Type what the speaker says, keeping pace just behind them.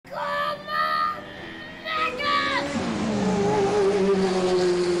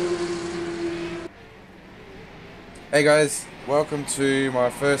Hey guys, welcome to my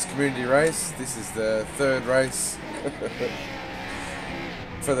first community race. This is the third race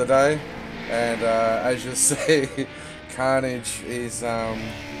for the day, and as you see, Carnage is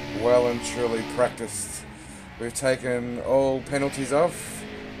well and truly practiced. We've taken all penalties off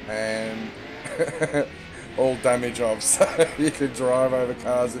and all damage off, so you can drive over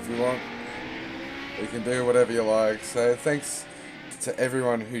cars if you want. You can do whatever you like. So thanks to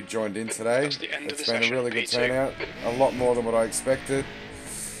everyone who joined in today. It's been a really good turnout, a lot more than what I expected,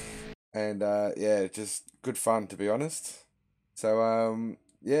 and yeah, just good fun to be honest. So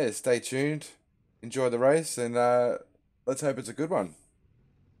yeah, stay tuned, enjoy the race, and let's hope it's a good one.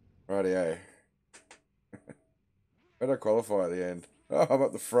 Rightio. Where did I qualify at the end? Oh, I'm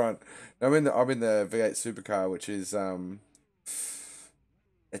up the front. I'm in the V8 Supercar, which is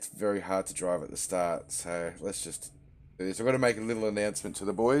it's very hard to drive at the start. So let's just do this. I've got to make a little announcement to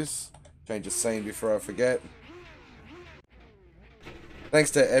the boys. Change the scene before I forget. Thanks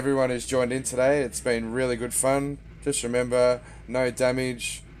to everyone who's joined in today. It's been really good fun. Just remember, no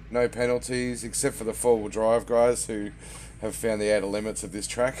damage, no penalties, except for the four-wheel drive guys who have found the outer limits of this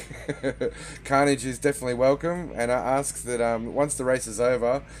track. Carnage is definitely welcome, and I ask that once the race is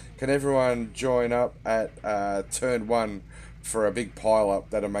over, can everyone join up at turn 1 for a big pile-up?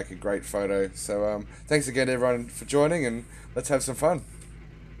 That'll make a great photo. So thanks again everyone for joining, and let's have some fun.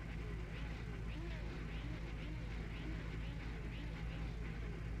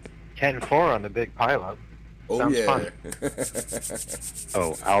 10-4 on the big pileup. Oh Sounds yeah. fun.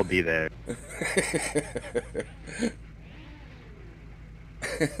 Oh, I'll be there.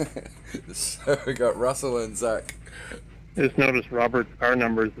 So we got Russell and Zach. Just noticed Robert's car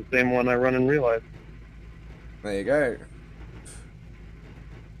number is the same one I run in real life. There you go.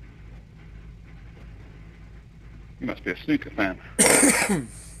 You must be a snooker fan.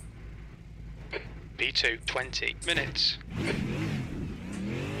 B2, 20 minutes.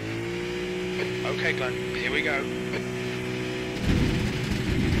 Okay, Glenn, here we go.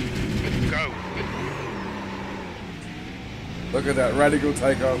 Go. Look at that radical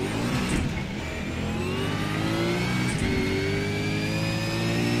takeoff.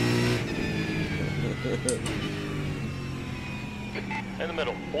 In the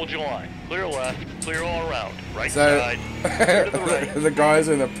middle, hold your line. Clear left, clear all around. Right So side, clear to the right. the guys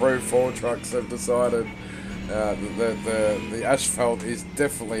in the Pro 4 trucks have decided the asphalt is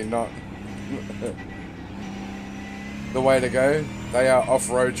definitely not the way to go. They are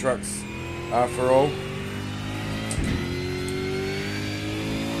off-road trucks after all.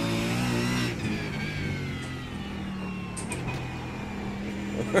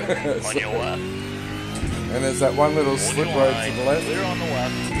 On your left. And there's that one little Hold slip your road line. to the left. Clear on the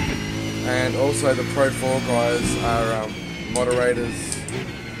left. And also the Pro 4 guys are moderators,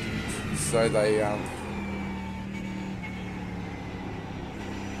 so they You're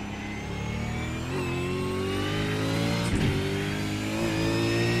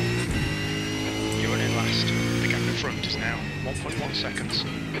running last. The gap in front is now 1.1 seconds.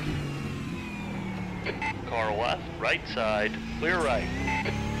 Car left, right side, clear right.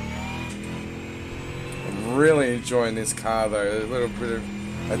 I'm really enjoying this car though. There's a little bit of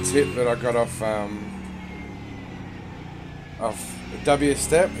a tip that I got off W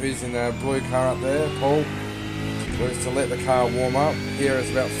Step, who's in the blue car up there, Paul, was to let the car warm up. Here is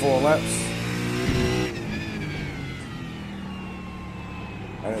about 4 laps.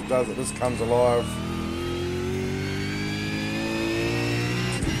 And it just comes alive.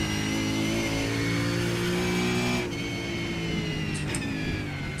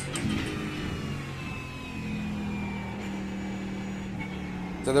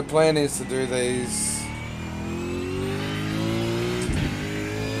 So the plan is to do these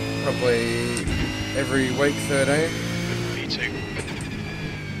probably every week 13. B2.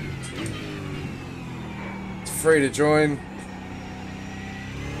 It's free to join.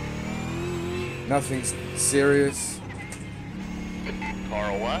 Nothing's serious.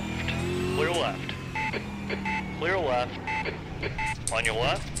 Car left, clear left. Clear left. On your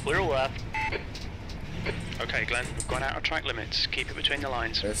left, clear left. Okay, Glenn, we've gone out of track limits. Keep it between the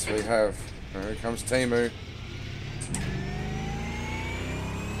lines. Yes, we have. Here comes Timu.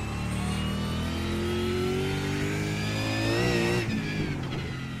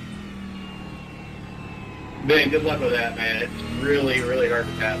 Ben, good luck with that, man. It's really, really hard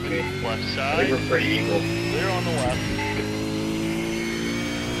to pass me. Left I side, think we're pretty equal. clear on the left.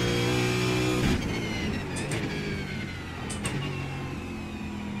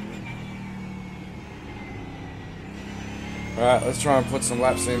 Alright, let's try and put some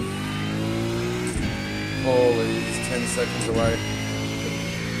laps in. Paul is 10 seconds away.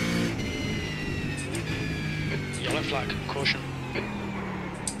 Yellow Yellow flag, caution.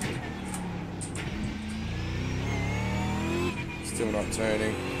 Still not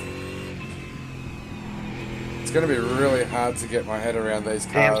turning. It's going to be really hard to get my head around these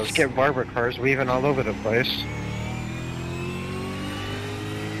Damn, cars. just get barber cars weaving all over the place.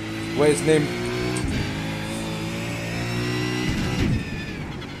 Where's Nim?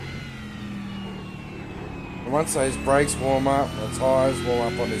 And once those brakes warm up, the tyres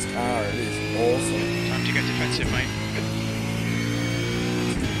warm up on this car, it is awesome. Time to get defensive, mate.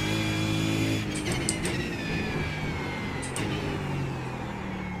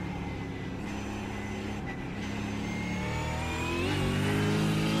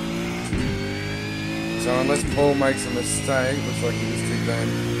 So unless Paul makes a mistake, looks like he was too down.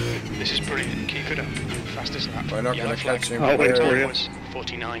 This is brilliant. Keep it up. Fastest lap. We're not Yellow going to flag. catch him. I'll wait for you. Was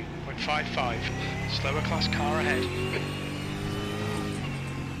 49.55. Slower class car ahead.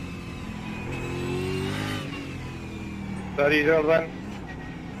 Study, Jordan.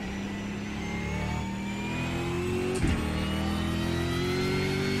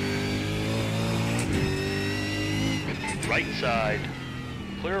 Right side.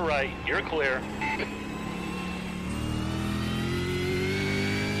 Clear right. You're clear.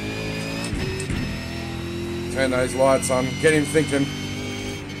 Turn those lights on. Get him thinking.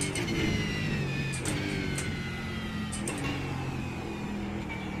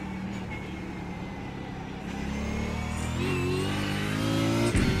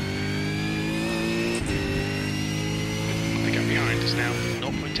 The gap behind us now.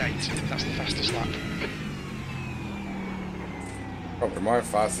 0.8. That's the fastest lap. Probably my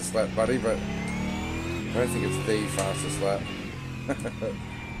fastest lap, buddy, but I don't think it's the fastest lap.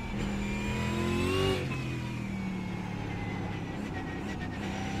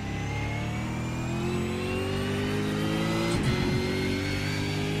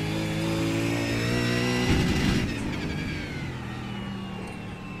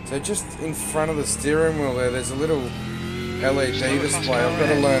 So just in front of the steering wheel there's a little LED display. I've got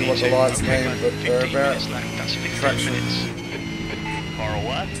to learn what the lights mean, but they're about That's 15 traction. minutes. Car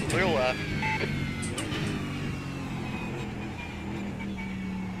left. Clear left.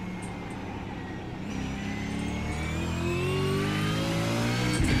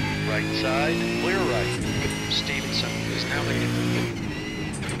 Right side. Clear right. Stevenson is now leading.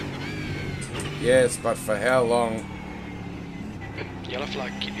 Yes, but for how long? Yellow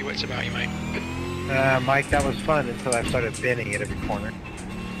flag. Keep your wits about you, mate. Mike, that was fun until I started bending at every corner.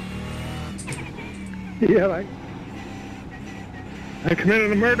 Yeah, like. I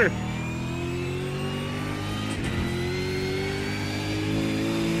committed a murder.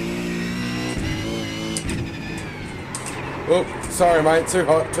 Oh, sorry, mate. Too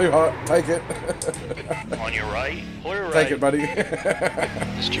hot. Too hot. Take it. On your right. Clear right. Take it, buddy.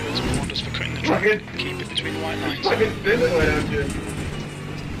 The stewards will want us for cutting the track. Keep it between the white lines.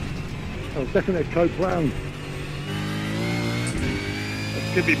 Oh, definitely close round. A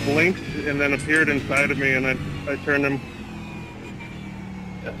skippy blinked and then appeared inside of me, and I turned him.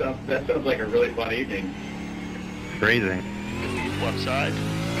 That sounds like a really fun evening. Crazy. Left side.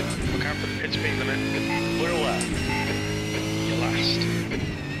 Look out for the pit speed limit. Clear left. You're last.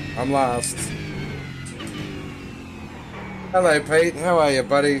 I'm last. Hello, Pete. How are you,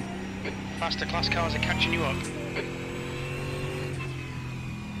 buddy? Faster class cars are catching you up.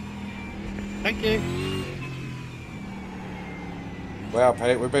 Thank you. Wow,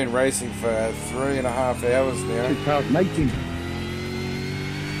 Pete, we've been racing for 3.5 hours now. 2018.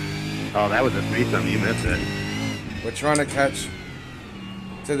 Oh, that was a threesome. You missed it. We're trying to catch...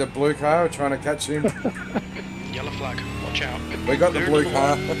 To the blue car, we're trying to catch him. Yellow flag. Watch out. We got the Clear blue number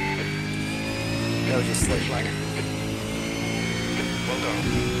car. one. That was just Blue like... flag. Well done.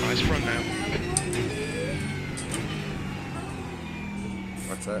 Nice front now.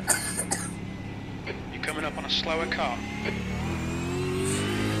 What's that? You're coming up on a slower car.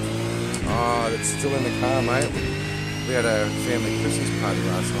 Oh, it's still in the car, mate. We had a family Christmas party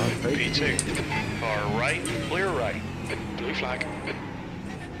last night, Pete. P2. Car right. Clear right. Blue flag.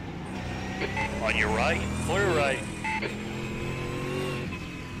 On your right. Clear right.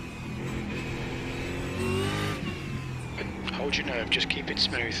 Hold your nerve. Just keep it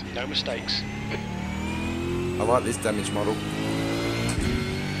smooth. No mistakes. I like this damage model.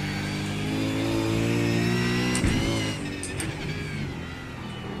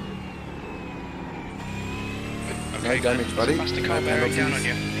 No damage, buddy. Faster No car bearing down on penalties.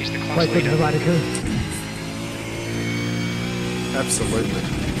 you. He's the class leader. Absolutely.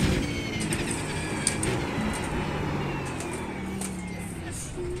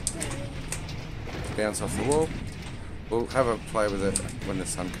 Bounce off the wall. We'll have a play with it when the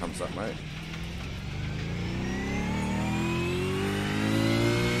sun comes up, mate.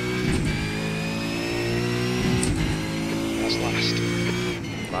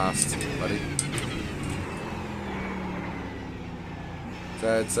 last, buddy.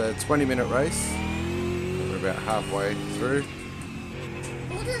 So it's a 20-minute race. We're about halfway through.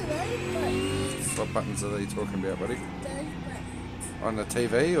 What are those buttons? What buttons are you talking about, buddy? Those buttons. On the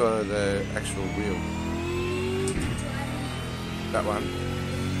TV or the actual wheel? That one?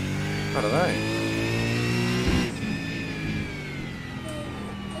 I don't know.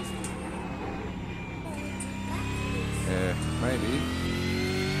 Yeah, maybe.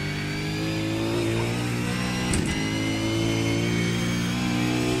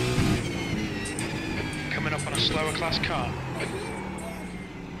 Coming up on a slower class car.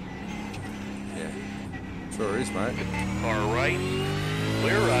 Yeah. Sure is, mate. Car right.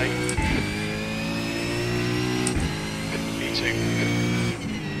 Clear right. Me2.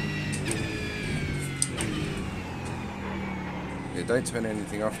 Yeah, don't turn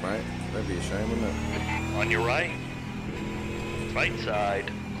anything off, mate. That'd be a shame, wouldn't it? On your right. Right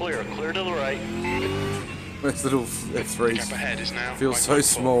side. Clear. Clear to the right. Those little Gap F3s ahead is now. feel so 5.4.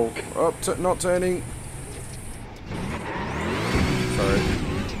 small. Oh, not turning. Sorry.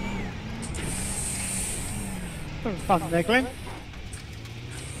 Fun there, Glenn.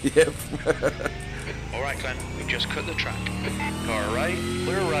 Yep. Alright, Glenn, we've just cut the track. Car right.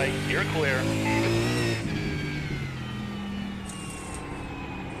 Clear right. You're clear.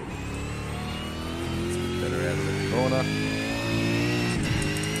 Better out of the corner.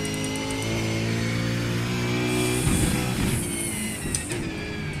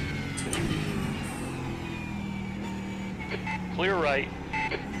 Clear right.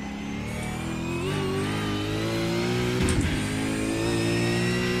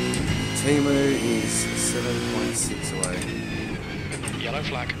 Timu is 7.6 away. Yellow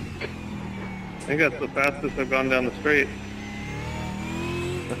flag. I think that's the fastest I've gone down the straight.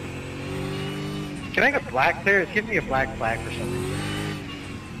 Can I get black there? Give me a black flag for some reason.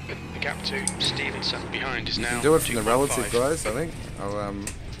 The gap to Stevenson behind is now. Do it from the 2.5. relative, guys, I think. I'll,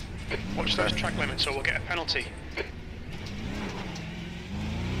 Watch those track limits or we'll get a penalty.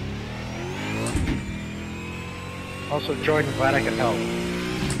 Also, Jordan, glad I could help.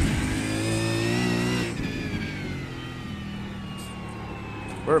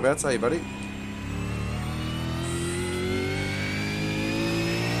 whereabouts are you, buddy?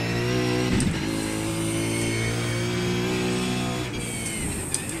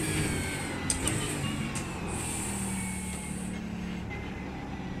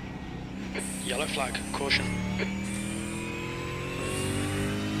 Yellow flag, caution.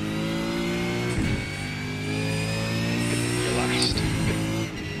 You're last.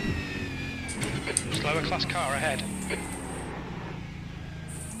 Slower class car ahead.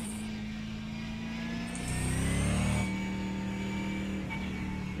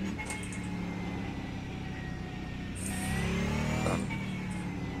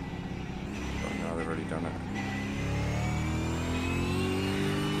 Oh no, they've already done it.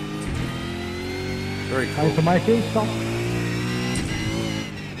 Very cool. Over my feet, stop.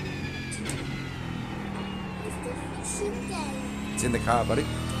 It's in the car, buddy.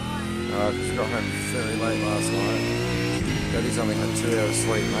 Because we got home very late last night. Daddy's only had 2 hours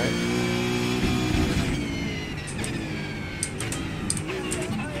sleep, mate.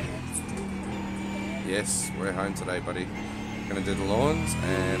 Yes, we're home today, buddy. Gonna do the lawns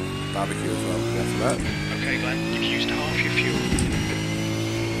and barbecue as well after that. Okay, Glenn, you've used half your fuel.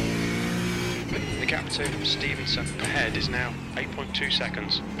 The gap to Stevenson ahead is now 8.2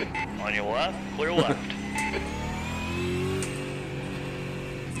 seconds. On your left. Clear left.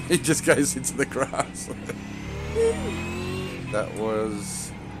 He just goes into the grass. That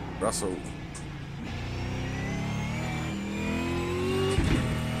was Russell.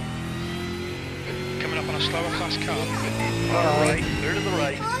 Coming up on a slower class car. Car right. Clear to the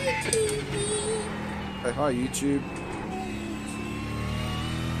right. Hey, hi, YouTube.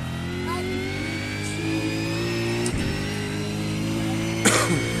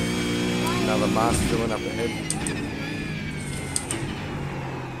 Another mask filling up ahead.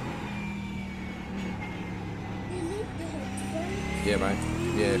 Yeah, mate.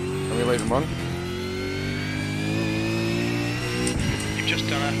 Yeah. Can we leave him on? You've just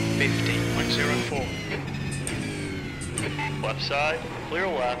done a 50.04. Left side. Clear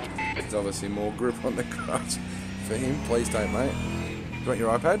left. There's obviously more grip on the grass for him. Please don't, mate. Do you want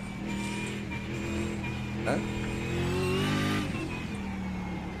your iPad? No?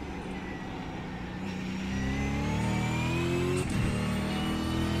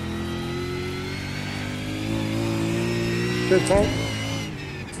 Good talk.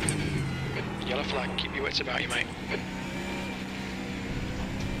 Yellow flag, keep your wits about you, mate.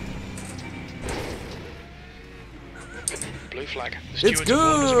 Blue Blue flag. The It's stewards have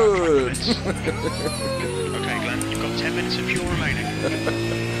warned us good! about track limits. Okay, Glenn, you've got 10 minutes of fuel remaining.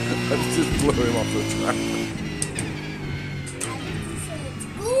 I just blew him off the track.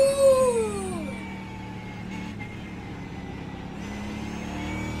 Ooh!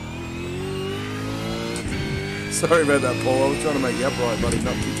 Sorry about that, Paul. I was trying to make you upright, buddy,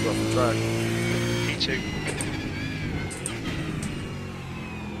 not kick you off the track. P2.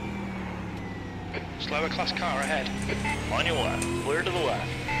 Slower class car ahead. On your left. Clear to the left.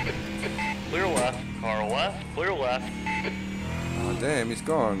 Clear left. Car left. Clear left. Oh, damn, he's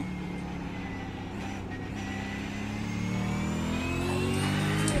gone.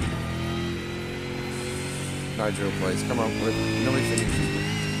 Nigel, please, come on. Let me finish.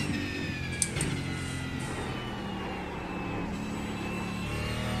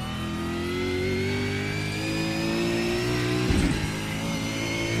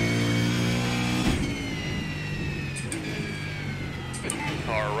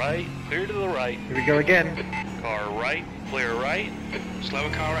 Car right. Clear to the right. Here we go again. Car right. Clear right. Slower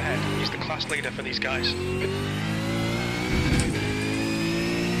car ahead. He's the class leader for these guys.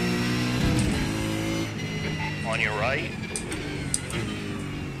 On your right.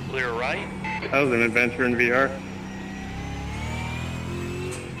 Clear right. That was an adventure in VR.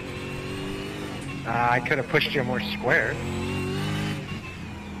 I could have pushed you more square.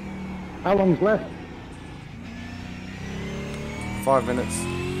 How long's left? 5 minutes.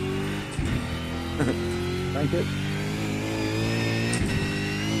 Thank you.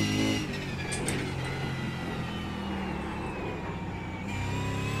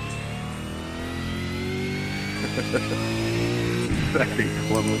 That'd be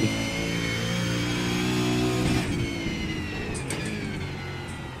lovely.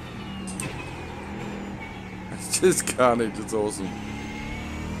 It's just carnage, it's awesome.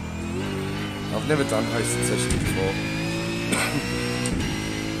 I've never done hosted sessions before.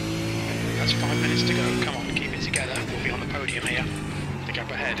 That's 5 minutes to go. Come on, keep it together. We'll be on the podium here. The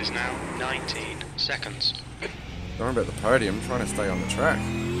gap ahead is now 19 seconds. Don't worry about the podium, I'm trying to stay on the track.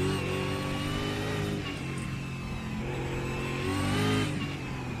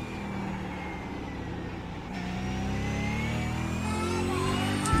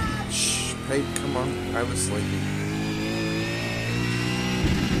 Shh, Pete, come on. I was sleeping.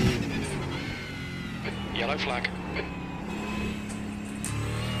 Yellow flag.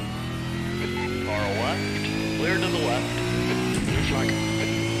 Car left. Clear to the left. Blue flag.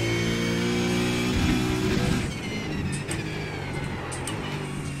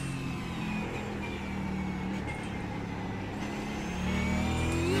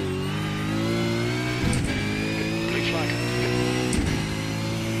 Blue flag.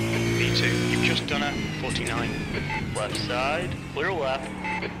 P2, you've just done a 49. Left side. Clear left.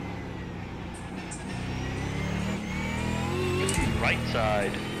 Right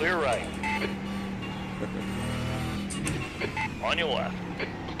side. Clear right. On your left.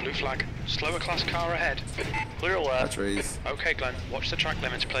 Blue flag. Slower class car ahead. Clear left. Batteries. Okay, Glenn, watch the track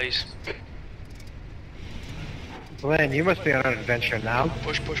limits, please. Glenn, you must be on an adventure now.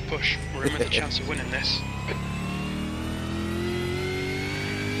 Push, push, push. Remember the chance of winning this.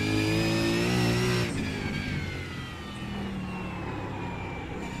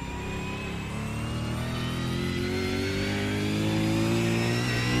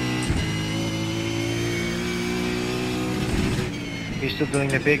 You still doing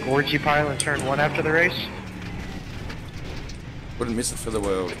the big orgy pile in turn 1 after the race? Wouldn't miss it for the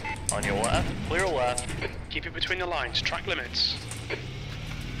world. On your left. Clear left. Keep it between the lines, track limits.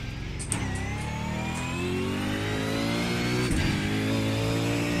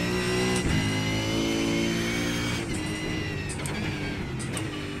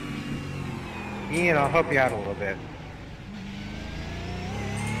 Ian, I'll help you out a little bit.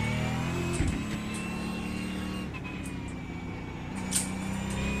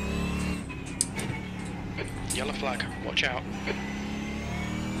 Yellow flag, watch out.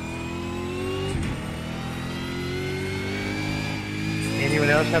 Anyone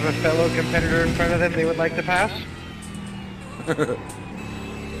else have a fellow competitor in front of them they would like to pass?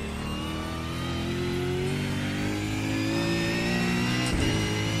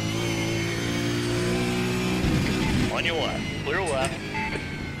 On your left. Clear left.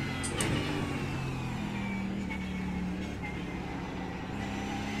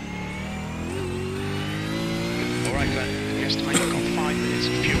 Alright, Glenn, we estimate you've got 5 minutes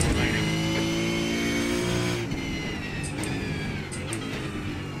of fuel remaining.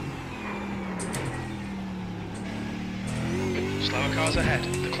 Slower cars ahead,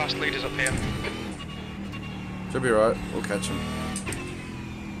 the class leader's up here. Should be right, we'll catch him.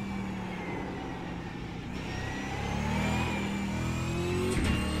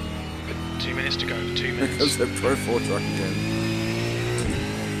 2 minutes to go. 2 minutes. Because the Pro 4 truck again.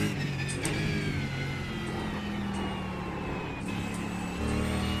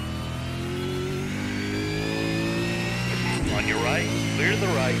 On your right, clear to the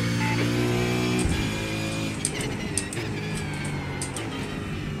right.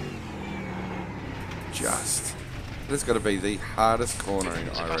 Just. This has got to be the hardest corner in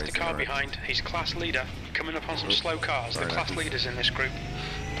There's a faster iRacing. car right? behind. He's class leader. Coming up on some slow cars. The Very class nice. leaders in this group.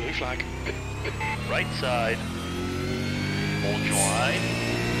 Blue flag. Right side. Hold your line.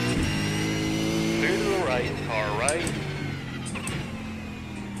 Clear to the right, car right.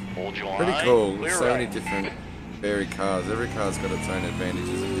 Hold your Pretty line. cool. Clear So many right. different varied cars. Every car's got its own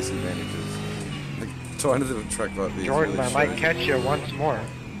advantages and disadvantages. Like, trying to do a track like this. Jordan, really I might shows catch you once more.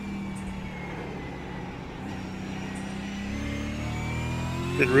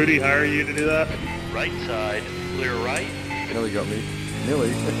 Did Rudy hire you to do that? Right side, clear right. Nearly got me.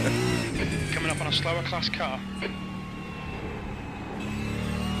 Nearly. Coming up on a slower class car.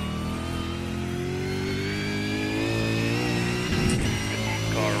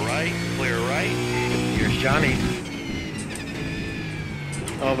 Car right, clear right. Here's Johnny.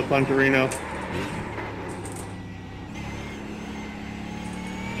 Oh, the Punterino.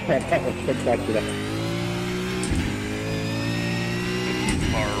 That was spectacular.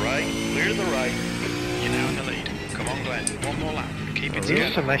 Car right, clear to the right. You're now in the lead. Come on, Glenn. One more lap. Keep it These together.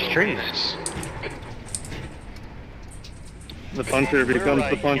 are some nice trees. Yes. The punter Clear becomes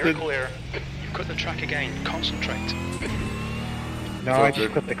right, the punted. you're clear. You've cut the track again. Concentrate. No, I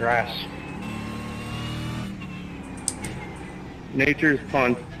just clipped the grass. Nature's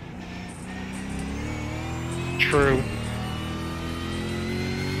punt. True.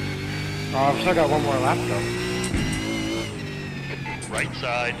 Oh, I've still got one more lap though. Right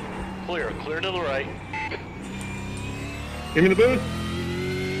side, clear, clear to the right. Give me the boost.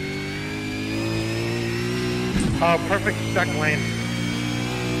 Oh, perfect stuck lane.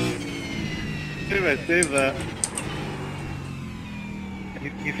 Save that.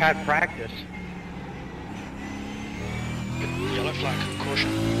 You've had practice. Yellow flag. Caution.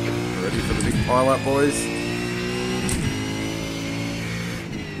 Ready for the big pile up, boys?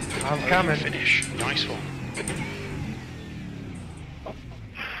 I'm Podium coming. Finish. Nice one.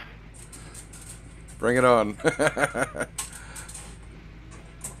 Bring it on.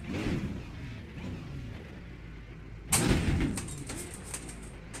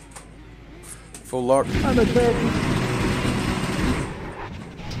 Full lock. I'm a dead.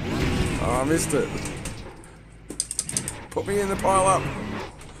 Oh, I missed it. Put me in the pile up.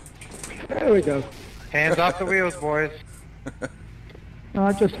 There we go. Hands off the wheels, boys. No,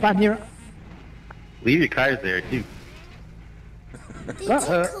 I just span here. Leave your cars there, too. Did That you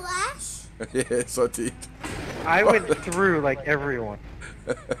hurt. crash? Yes, I did. I went through like everyone.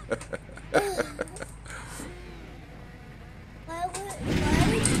 Why would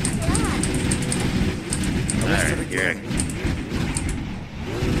you crash?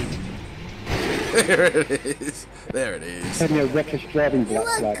 There it is. There it is. Send me a reckless driving You black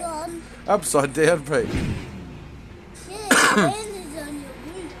were flag. gone. Upside down, Pete. Shit, landed on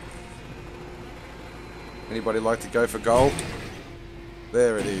your roof. Anybody like to go for gold?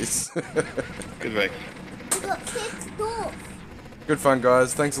 There it is. Good way. You got kicked off. Good fun,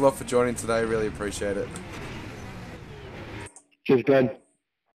 guys. Thanks a lot for joining today. Really appreciate it. Cheers, Glenn.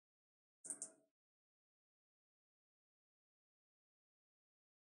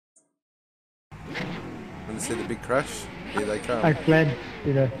 Want to see the big crash? Here they come. Thanks, Glenn.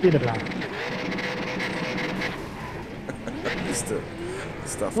 Been a blast. Missed it.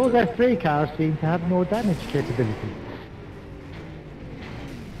 Stuffed Those it. F3 cars seem to have no damage capability.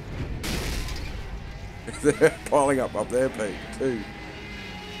 They're piling up there, Pete, too.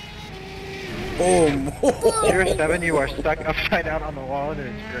 Boom! 07, you are stuck upside down on the wall and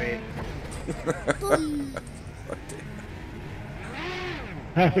it's great. Boom.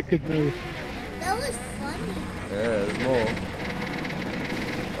 That's a good move. That was funny. Yeah, there's more.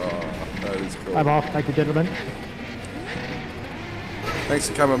 Oh, that is cool. I'm off, thank you, gentlemen. Thanks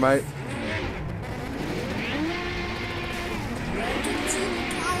for coming, mate.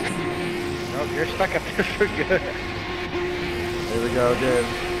 Oh, you're stuck up there for good. Here we go again.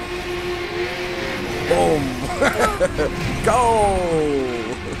 Boom! Go!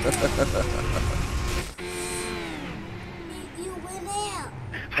 You went out.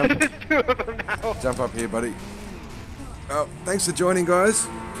 There's two of them now. Jump up here, buddy. Oh, thanks for joining, guys.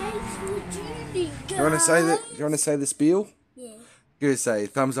 Thanks for tuning, You want to say that? You want to say the spiel? Yeah. You say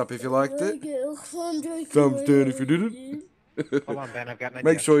thumbs up if you liked it. Thumbs Thumbs down if you didn't. Hold on, Ben, I've got an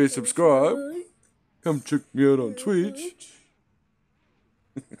idea. Make sure you subscribe. Come check me out on Twitch.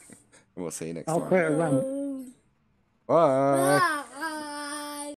 We'll see you next I'll time. create a ramp. Bye. Bye.